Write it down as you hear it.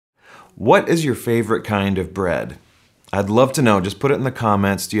What is your favorite kind of bread? I'd love to know. Just put it in the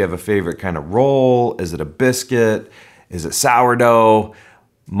comments. Do you have a favorite kind of roll? Is it a biscuit? Is it sourdough?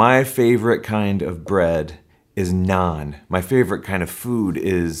 My favorite kind of bread is naan. My favorite kind of food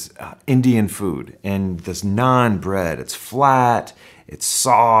is Indian food. And this naan bread, it's flat, it's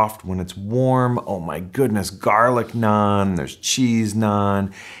soft. When it's warm, oh my goodness, garlic naan, there's cheese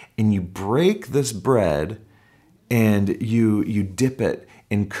naan. And you break this bread and you dip it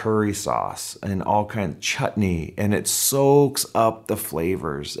in curry sauce and all kinds of chutney, and it soaks up the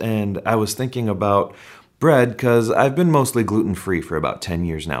flavors. And I was thinking about bread because I've been mostly gluten-free for about 10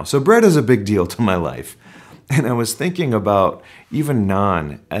 years now. So bread is a big deal to my life. And I was thinking about even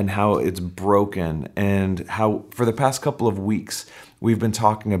naan and how it's broken, and how for the past couple of weeks we've been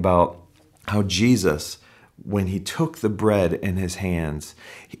talking about how Jesus, when he took the bread in his hands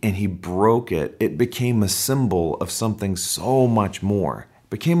and he broke it, it became a symbol of something so much more. It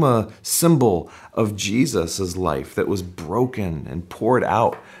became a symbol of Jesus' life that was broken and poured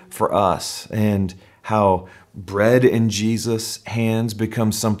out for us, and how bread in Jesus' hands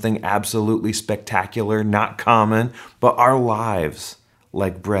becomes something absolutely spectacular, not common, but our lives,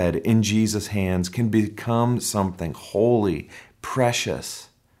 like bread in Jesus' hands, can become something holy, precious.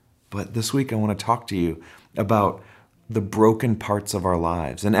 But this week I want to talk to you about the broken parts of our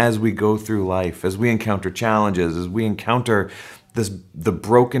lives. And as we go through life, as we encounter challenges, as we encounter the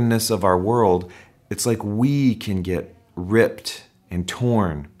brokenness of our world, it's like we can get ripped and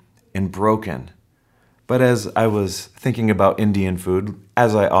torn and broken. But as I was thinking about Indian food,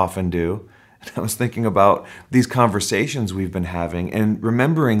 as I often do, I was thinking about these conversations we've been having and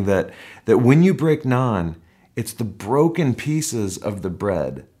remembering that when you break naan, it's the broken pieces of the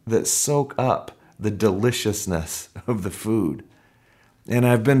bread that soak up the deliciousness of the food. And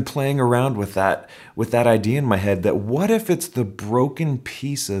I've been playing around with that idea in my head, that what if it's the broken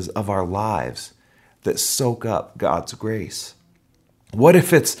pieces of our lives that soak up God's grace? What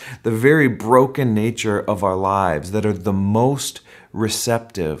if it's the very broken nature of our lives that are the most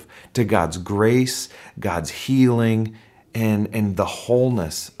receptive to God's grace, God's healing, and the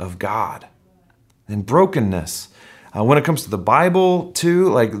wholeness of God? And brokenness, when it comes to the Bible too,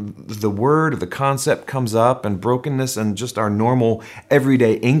 like the word, the concept comes up, and brokenness and just our normal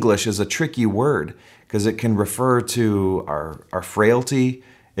everyday English is a tricky word because it can refer to our frailty.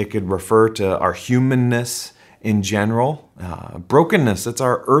 It could refer to our humanness in general. Brokenness, it's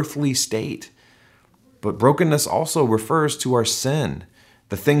our earthly state. But brokenness also refers to our sin,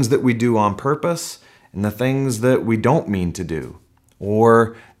 the things that we do on purpose and the things that we don't mean to do,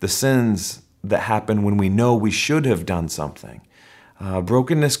 or the sins that happen when we know we should have done something.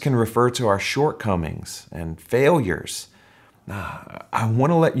 Brokenness can refer to our shortcomings and failures. I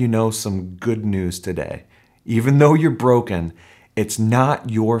want to let you know some good news today. Even though you're broken, it's not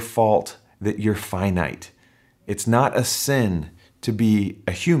your fault that you're finite. It's not a sin to be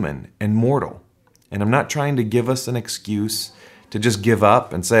a human and mortal. And I'm not trying to give us an excuse to just give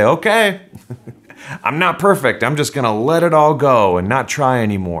up and say, okay, I'm not perfect. I'm just going to let it all go and not try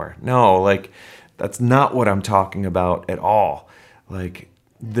anymore. No, that's not what I'm talking about at all.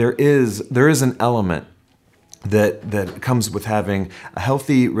 There is an element that comes with having a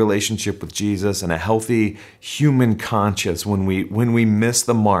healthy relationship with Jesus and a healthy human conscience. When we miss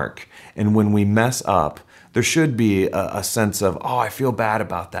the mark and when we mess up, there should be a sense of, I feel bad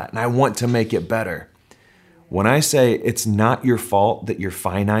about that and I want to make it better. When I say it's not your fault that you're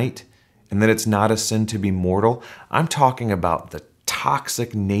finite and that it's not a sin to be mortal, I'm talking about the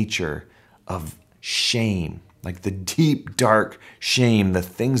toxic nature of shame, like the deep, dark shame, the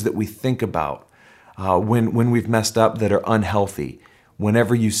things that we think about when we've messed up that are unhealthy.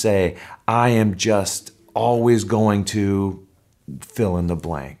 Whenever you say, I am just always going to fill in the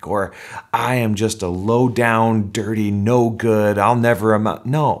blank, or I am just a low down, dirty, no good, I'll never amount.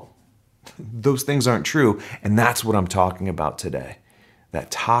 No, those things aren't true. And that's what I'm talking about today.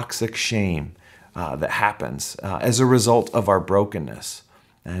 That toxic shame that happens as a result of our brokenness.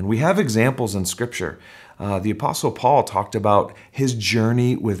 And we have examples in Scripture. The Apostle Paul talked about his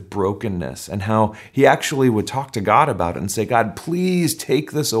journey with brokenness and how he actually would talk to God about it and say, God, please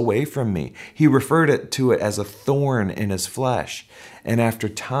take this away from me. He referred to it as a thorn in his flesh. And after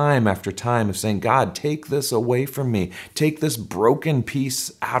time of saying, God, take this away from me. Take this broken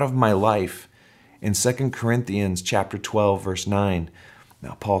piece out of my life. In 2 Corinthians chapter 12, verse 9,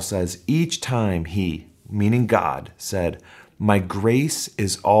 now Paul says, each time he, meaning God, said, my grace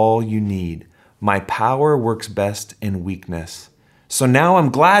is all you need. My power works best in weakness. So now I'm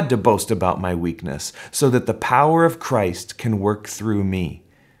glad to boast about my weakness, so that the power of Christ can work through me.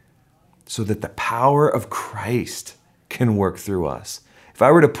 So that the power of Christ can work through us. If If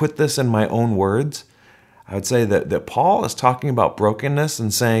I were to put this in my own words, I would say that Paul is talking about brokenness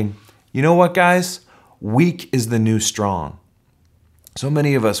and saying, you know what, guys? Weak is the new strong. So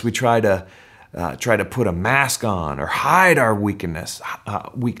many of us, we try to put a mask on or hide our weakness,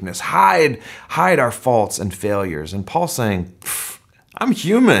 hide our faults and failures. And Paul's saying, I'm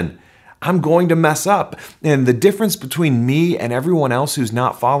human. I'm going to mess up. And the difference between me and everyone else who's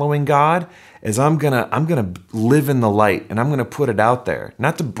not following God is I'm gonna live in the light, and I'm gonna put it out there.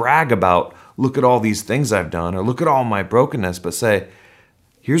 Not to brag about, look at all these things I've done, or look at all my brokenness, but say,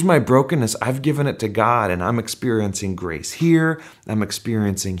 here's my brokenness. I've given it to God, and I'm experiencing grace here. I'm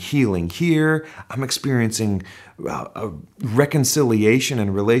experiencing healing here. I'm experiencing reconciliation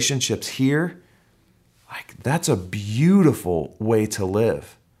and relationships here. Like, that's a beautiful way to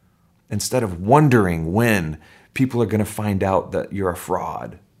live. Instead of wondering when people are going to find out that you're a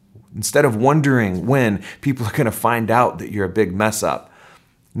fraud. Instead of wondering when people are going to find out that you're a big mess up.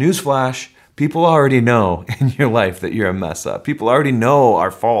 Newsflash, people already know in your life that you're a mess up. People already know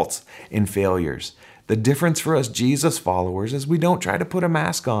our faults and failures. The difference for us Jesus followers is we don't try to put a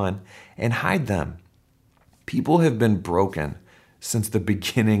mask on and hide them. People have been broken since the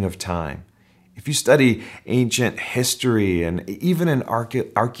beginning of time. If you study ancient history and even in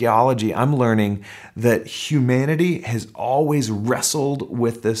archaeology, I'm learning that humanity has always wrestled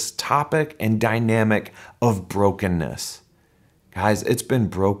with this topic and dynamic of brokenness. Guys, it's been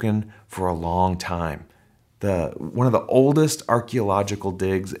broken for a long time. One of the oldest archaeological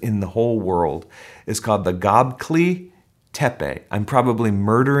digs in the whole world is called the Göbekli Tepe. I'm probably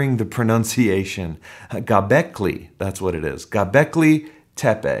murdering the pronunciation. Göbekli, that's what it is. Göbekli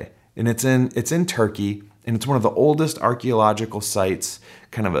Tepe. And it's in Turkey, and it's one of the oldest archaeological sites,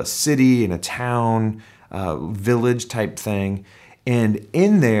 kind of a city and a town, village type thing. And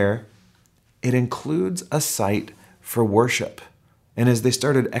in there, it includes a site for worship. And as they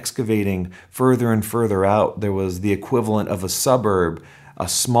started excavating further and further out, there was the equivalent of a suburb, a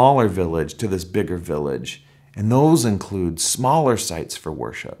smaller village to this bigger village. And those include smaller sites for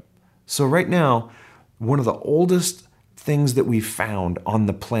worship. So right now, one of the oldest things that we found on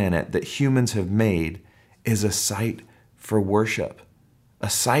the planet that humans have made is a site for worship. A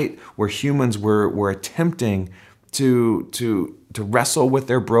site where humans were attempting to wrestle with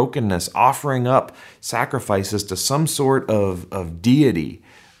their brokenness, offering up sacrifices to some sort of deity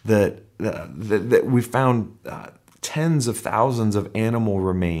that we found tens of thousands of animal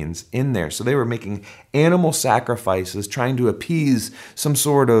remains in there. So they were making animal sacrifices, trying to appease some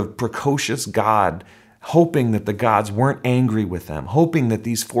sort of precocious god, hoping that the gods weren't angry with them, hoping that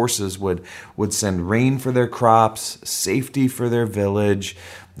these forces would send rain for their crops, safety for their village,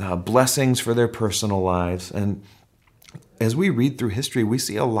 blessings for their personal lives. And as we read through history, we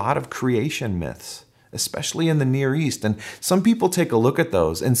see a lot of creation myths, especially in the Near East. And some people take a look at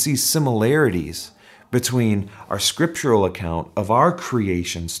those and see similarities between our scriptural account of our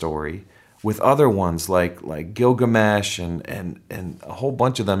creation story with other ones like Gilgamesh and a whole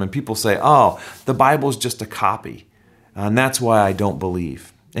bunch of them. And people say, oh, the Bible's just a copy. And that's why I don't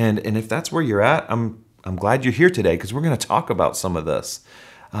believe. And if that's where you're at, I'm glad you're here today, because we're going to talk about some of this.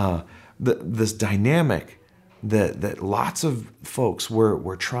 This dynamic that lots of folks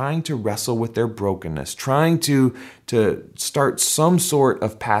were trying to wrestle with their brokenness, trying to start some sort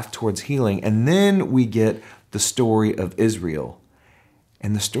of path towards healing. And then we get the story of Israel.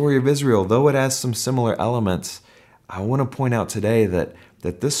 And the story of Israel, though it has some similar elements, I want to point out today that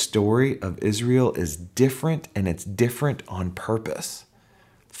this story of Israel is different, and it's different on purpose.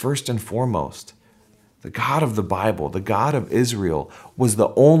 First and foremost, the God of the Bible, the God of Israel, was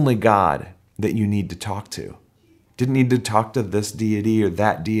the only God that you need to talk to. Didn't need to talk to this deity or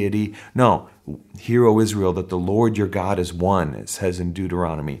that deity. No, hear, O Israel, that the Lord your God is one, it says in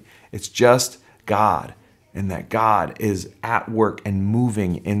Deuteronomy. It's just God. And that God is at work and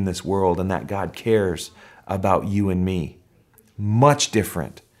moving in this world, and that God cares about you and me. Much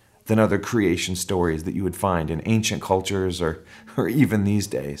different than other creation stories that you would find in ancient cultures or even these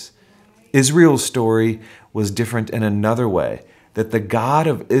days. Israel's story was different in another way, that the God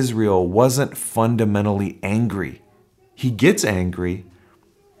of Israel wasn't fundamentally angry. He gets angry,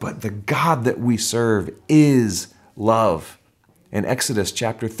 but the God that we serve is love. In Exodus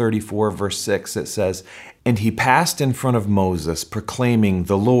chapter 34, verse 6, it says, "And he passed in front of Moses, proclaiming,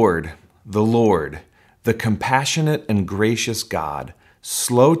 the Lord, the compassionate and gracious God,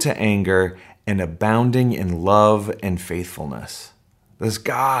 slow to anger and abounding in love and faithfulness." This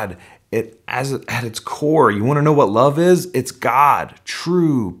God, at its core, you want to know what love is? It's God,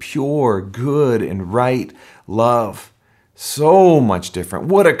 true, pure, good, and right love. So much different.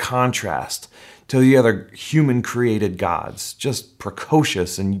 What a contrast to the other human-created gods, just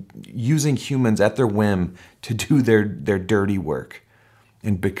precocious and using humans at their whim to do their dirty work.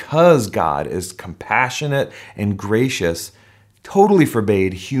 And because God is compassionate and gracious, totally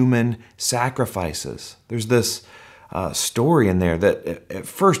forbade human sacrifices. There's this story in there that at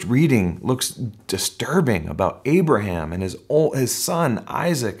first reading looks disturbing about Abraham and his son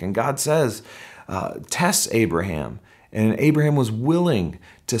Isaac. And God says, tests Abraham. And Abraham was willing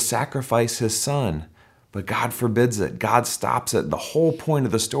to sacrifice his son, but God forbids it. God stops it. The whole point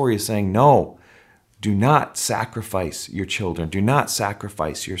of the story is saying, no, do not sacrifice your children. Do not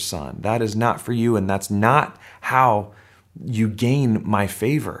sacrifice your son. That is not for you, and that's not how you gain my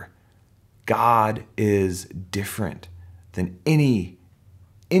favor. God is different than any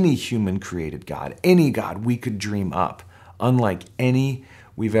human-created God, any God we could dream up, unlike any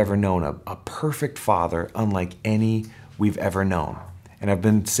we've ever known, a perfect Father unlike any we've ever known. And I've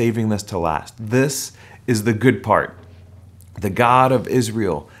been saving this to last. This is the good part. The God of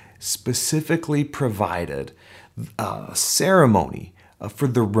Israel specifically provided a ceremony for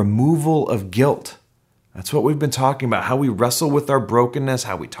the removal of guilt. That's what we've been talking about, how we wrestle with our brokenness,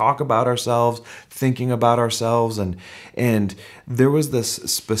 how we talk about ourselves, thinking about ourselves. And there was this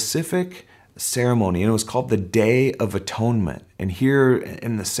specific ceremony, and it was called the Day of Atonement. And here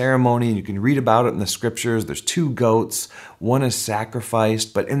in the ceremony, and you can read about it in the scriptures, there's 2 goats, one is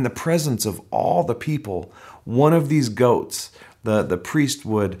sacrificed, but in the presence of all the people, one of these goats, the priest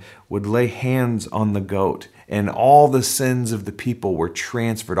would lay hands on the goat, and all the sins of the people were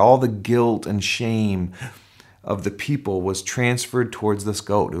transferred. All the guilt and shame of the people was transferred towards this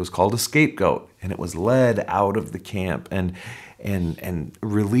goat. It was called a scapegoat, and it was led out of the camp and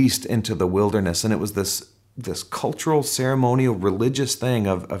released into the wilderness. And it was this cultural, ceremonial, religious thing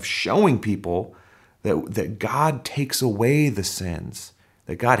of showing people that God takes away the sins,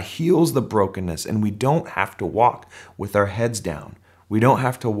 that God heals the brokenness, and we don't have to walk with our heads down. We don't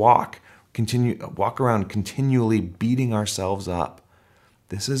have to walk around continually beating ourselves up.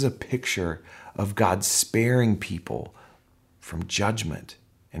 This is a picture of God sparing people from judgment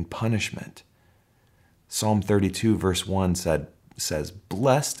and punishment. Psalm 32 verse 1 says,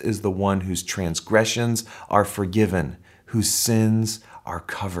 "Blessed is the one whose transgressions are forgiven, whose sins are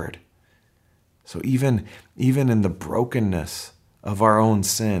covered." So even in the brokenness of our own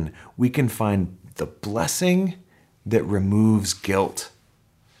sin, we can find the blessing that removes guilt.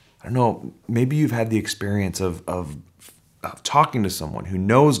 I don't know, maybe you've had the experience of talking to someone who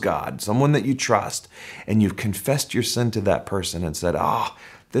knows God, someone that you trust, and you've confessed your sin to that person and said,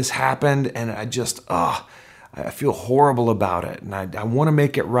 this happened, and I feel horrible about it, and I want to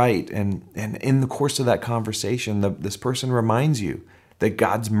make it right. And in the course of that conversation, this person reminds you that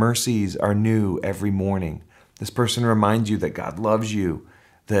God's mercies are new every morning. This person reminds you that God loves you,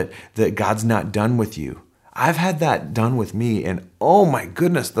 that God's not done with you. I've had that done with me, and oh my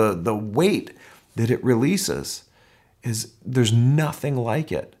goodness, the weight that it releases there's nothing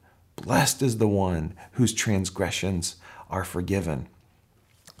like it. Blessed is the one whose transgressions are forgiven.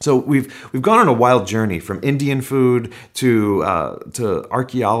 So we've gone on a wild journey from Indian food to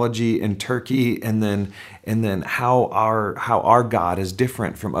archaeology in Turkey, and then how our God is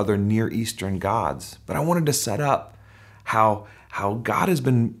different from other Near Eastern gods. But I wanted to set up how God has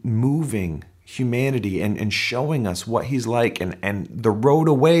been moving humanity and showing us what he's like and the road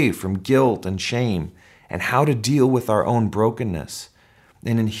away from guilt and shame and how to deal with our own brokenness.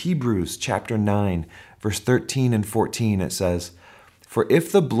 And in Hebrews chapter 9, verse 13 and 14, it says, "For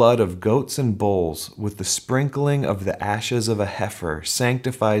if the blood of goats and bulls with the sprinkling of the ashes of a heifer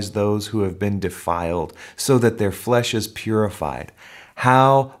sanctifies those who have been defiled so that their flesh is purified,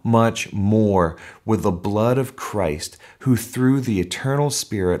 how much more will the blood of Christ, who through the eternal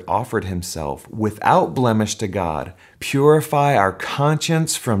Spirit offered himself without blemish to God, purify our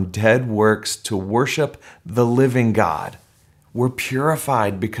conscience from dead works to worship the living God?" We're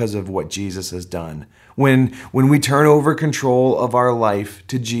purified because of what Jesus has done. When we turn over control of our life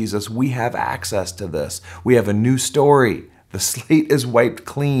to Jesus, we have access to this. We have a new story. The slate is wiped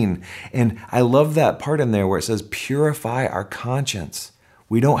clean. And I love that part in there where it says, purify our conscience.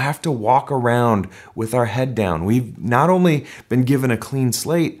 We don't have to walk around with our head down. We've not only been given a clean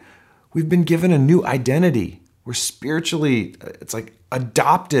slate, we've been given a new identity. We're spiritually, it's like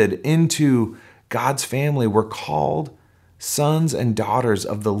adopted into God's family. We're called sons and daughters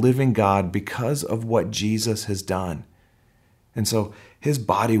of the living God because of what Jesus has done. And so his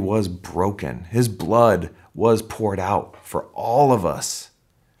body was broken. His blood was poured out for all of us.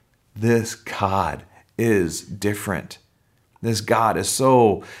 This God is different. This God is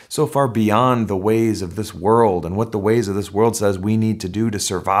so far beyond the ways of this world and what the ways of this world says we need to do to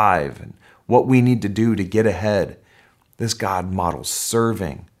survive and what we need to do to get ahead. This God models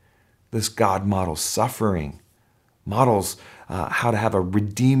serving. This God models suffering, models how to have a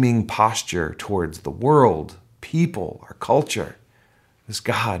redeeming posture towards the world, people, our culture. This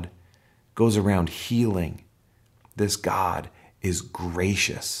God goes around healing. This God is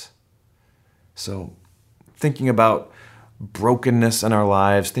gracious. So thinking about brokenness in our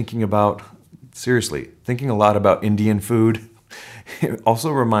lives, thinking a lot about Indian food, it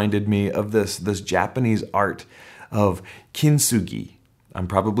also reminded me of this Japanese art of kintsugi. I'm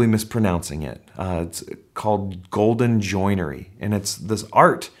probably mispronouncing it. It's called golden joinery. And it's this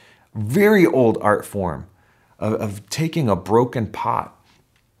art, very old art form of taking a broken pot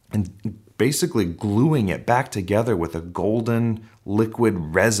and basically gluing it back together with a golden liquid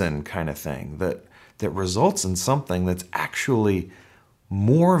resin kind of thing that results in something that's actually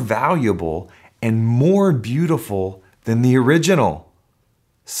more valuable and more beautiful than the original.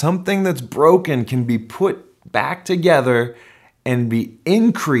 Something that's broken can be put back together and be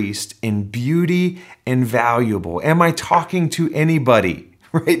increased in beauty and valuable. Am I talking to anybody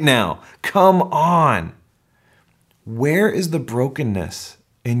right now? Come on. Where is the brokenness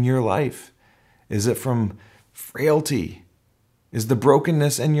in your life? Is it from frailty? Is the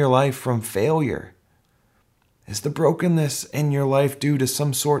brokenness in your life from failure? Is the brokenness in your life due to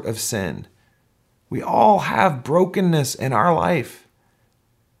some sort of sin? We all have brokenness in our life.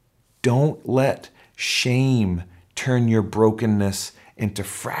 Don't let shame turn your brokenness into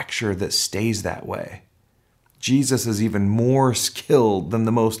fracture that stays that way. Jesus is even more skilled than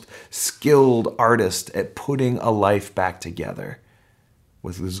the most skilled artist at putting a life back together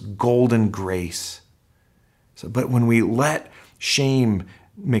with his golden grace. But when we let shame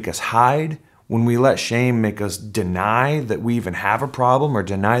make us hide, when we let shame make us deny that we even have a problem or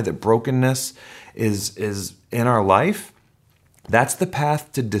deny that brokenness is in our life, that's the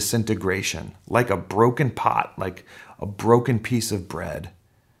path to disintegration, like a broken pot, like a broken piece of bread.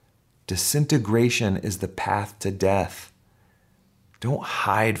 Disintegration is the path to death. Don't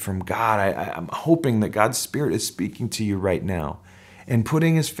hide from God. I'm hoping that God's Spirit is speaking to you right now and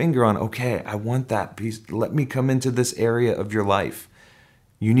putting his finger on, okay, I want that piece. Let me come into this area of your life.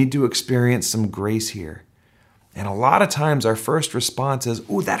 You need to experience some grace here. And a lot of times our first response is,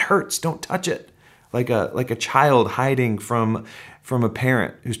 ooh, that hurts. Don't touch it. Like a child hiding from a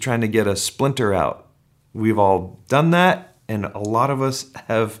parent who's trying to get a splinter out. We've all done that, and a lot of us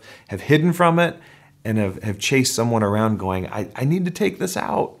have hidden from it and have chased someone around going, I need to take this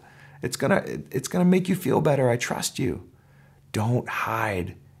out. It's gonna make you feel better. I trust you. Don't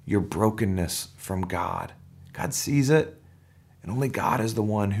hide your brokenness from God. God sees it, and only God is the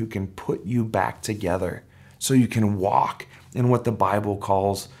one who can put you back together so you can walk in what the Bible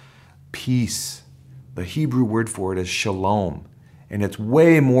calls peace. The Hebrew word for it is shalom, and it's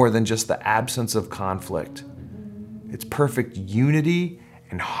way more than just the absence of conflict. It's perfect unity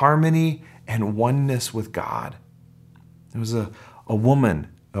and harmony and oneness with God. There was a woman,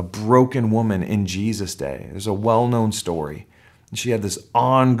 a broken woman in Jesus' day. There's a well-known story. She had this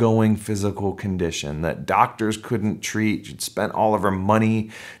ongoing physical condition that doctors couldn't treat. She'd spent all of her money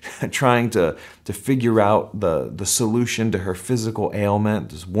trying to figure out the solution to her physical ailment.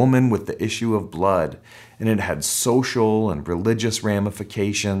 This woman with the issue of blood. And it had social and religious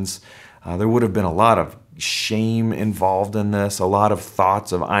ramifications. There would have been a lot of shame involved in this, a lot of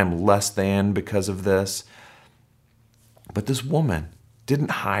thoughts of I'm less than because of this. But this woman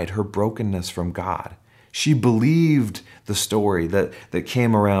didn't hide her brokenness from God. She believed the story that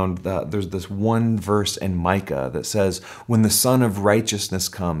came around. There's this one verse in Micah that says, when the Son of Righteousness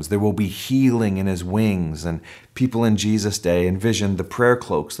comes, there will be healing in his wings. And people in Jesus' day envisioned the prayer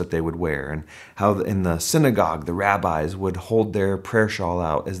cloaks that they would wear and how in the synagogue, the rabbis would hold their prayer shawl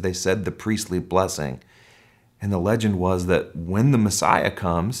out as they said the priestly blessing. And the legend was that when the Messiah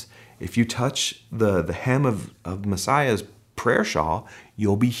comes, if you touch the hem of Messiah's prayer shawl,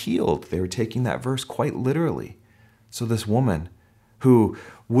 you'll be healed. They were taking that verse quite literally. So this woman who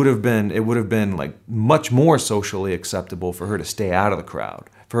it would have been like much more socially acceptable for her to stay out of the crowd,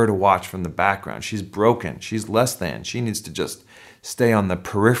 for her to watch from the background. She's broken. She's less than. She needs to just stay on the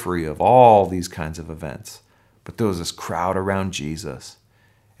periphery of all these kinds of events. But there was this crowd around Jesus,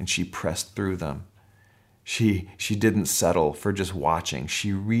 and she pressed through them. She didn't settle for just watching.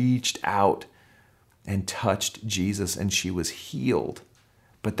 She reached out and touched Jesus, and she was healed.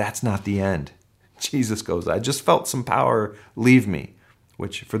 But that's not the end. Jesus goes, I just felt some power leave me,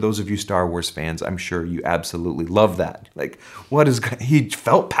 which for those of you Star Wars fans, I'm sure you absolutely love that. Like, what is, he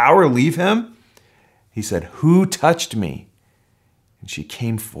felt power leave him? He said, who touched me? And she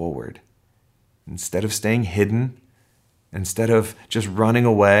came forward. Instead of staying hidden, instead of just running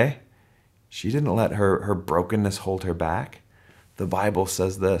away, She didn't let her brokenness hold her back. The Bible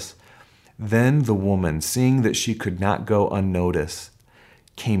says this, "Then the woman, seeing that she could not go unnoticed,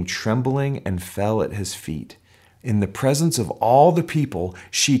 came trembling and fell at his feet. In the presence of all the people,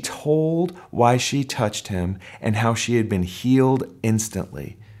 she told why she touched him and how she had been healed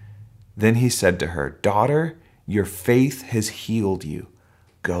instantly. Then he said to her, 'Daughter, your faith has healed you.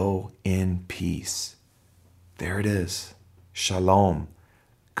 Go in peace.'" There it is. Shalom.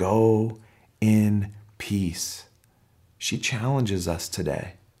 Go in peace. She challenges us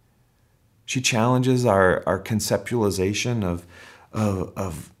today. She challenges our conceptualization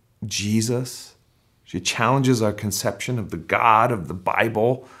of Jesus. She challenges our conception of the God of the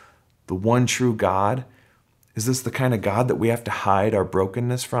Bible, the one true God. Is this the kind of God that we have to hide our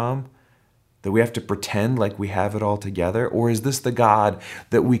brokenness from? That we have to pretend like we have it all together? Or is this the God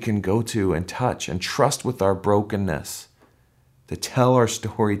that we can go to and touch and trust with our brokenness, to tell our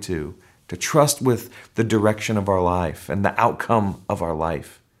story to trust with the direction of our life and the outcome of our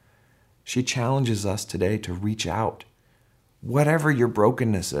life? She challenges us today to reach out. Whatever your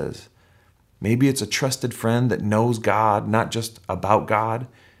brokenness is, maybe it's a trusted friend that knows God, not just about God.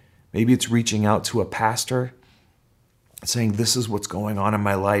 Maybe it's reaching out to a pastor, saying, "This is what's going on in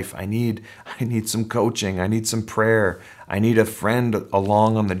my life. I need some coaching. I need some prayer. I need a friend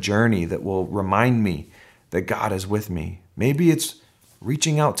along on the journey that will remind me that God is with me." Maybe it's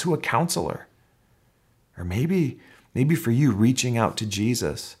reaching out to a counselor. Or maybe for you, reaching out to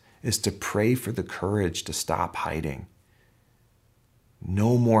Jesus is to pray for the courage to stop hiding.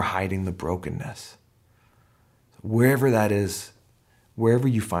 No more hiding the brokenness. Wherever that is, wherever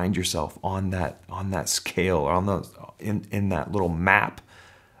you find yourself on that scale, or in that little map,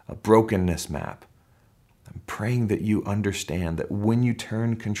 a brokenness map, I'm praying that you understand that when you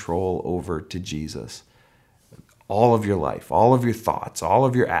turn control over to Jesus, all of your life, all of your thoughts, all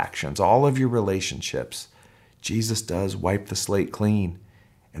of your actions, all of your relationships, Jesus does wipe the slate clean.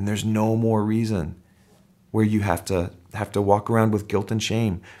 And there's no more reason where you have to walk around with guilt and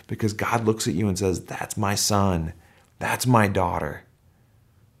shame, because God looks at you and says, "That's my son. That's my daughter."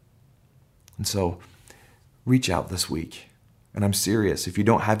 And so reach out this week. And I'm serious. If you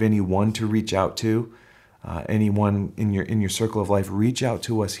don't have anyone to reach out to, anyone in your circle of life, reach out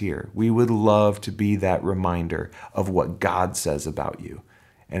to us here. We would love to be that reminder of what God says about you,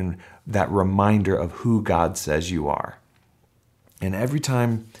 and that reminder of who God says you are. And every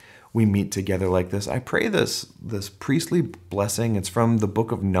time we meet together like this, I pray this priestly blessing. It's from the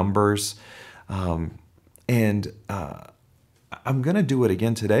book of Numbers. I'm going to do it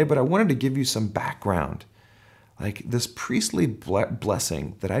again today, but I wanted to give you some background. Like this priestly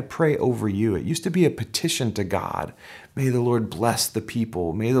blessing that I pray over you, it used to be a petition to God. May the Lord bless the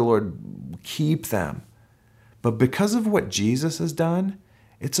people. May the Lord keep them. But because of what Jesus has done,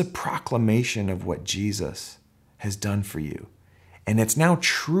 it's a proclamation of what Jesus has done for you. And it's now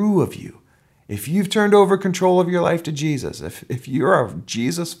true of you. If you've turned over control of your life to Jesus, if you're a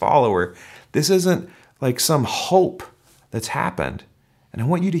Jesus follower, this isn't like some hope that's happened. And I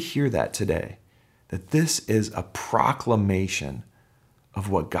want you to hear that today, that this is a proclamation of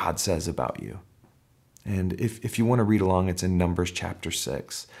what God says about you. And if you want to read along, it's in Numbers chapter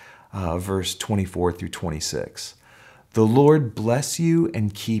 6, verse 24 through 26. "The Lord bless you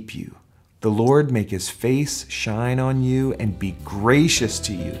and keep you. The Lord make his face shine on you and be gracious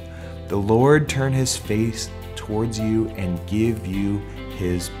to you. The Lord turn his face towards you and give you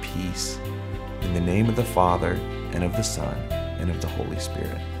his peace. In the name of the Father, and of the Son, and of the Holy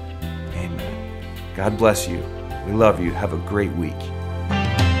Spirit. Amen." God bless you. We love you. Have a great week.